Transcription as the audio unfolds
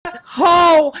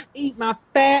Oh, eat my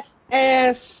fat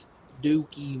ass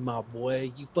dookie, my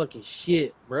boy. You fucking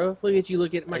shit, bro. Look at you,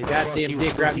 look at my goddamn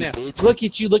dick right now. Look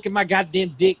at you, look at my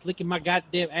goddamn dick, look at my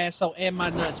goddamn asshole and my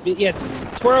nuts, bitch. Yeah,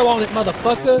 twirl on it,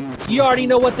 motherfucker. You already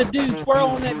know what to do. Twirl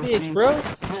on that bitch, bro.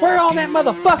 Twirl on that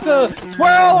motherfucker.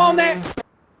 Twirl on that.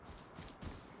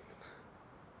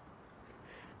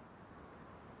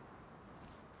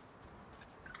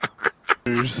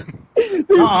 Yes,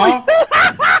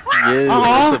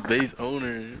 that's the base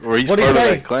owner, or he's part of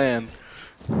that clan.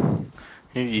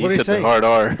 He said the hard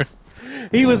R.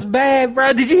 He was mad,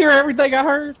 bro. Did you hear everything I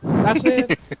heard? I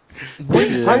said. What did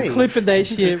you say? I'm clipping that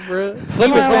shit, bro. He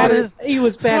was mad He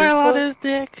was mad. Smile on his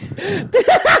dick.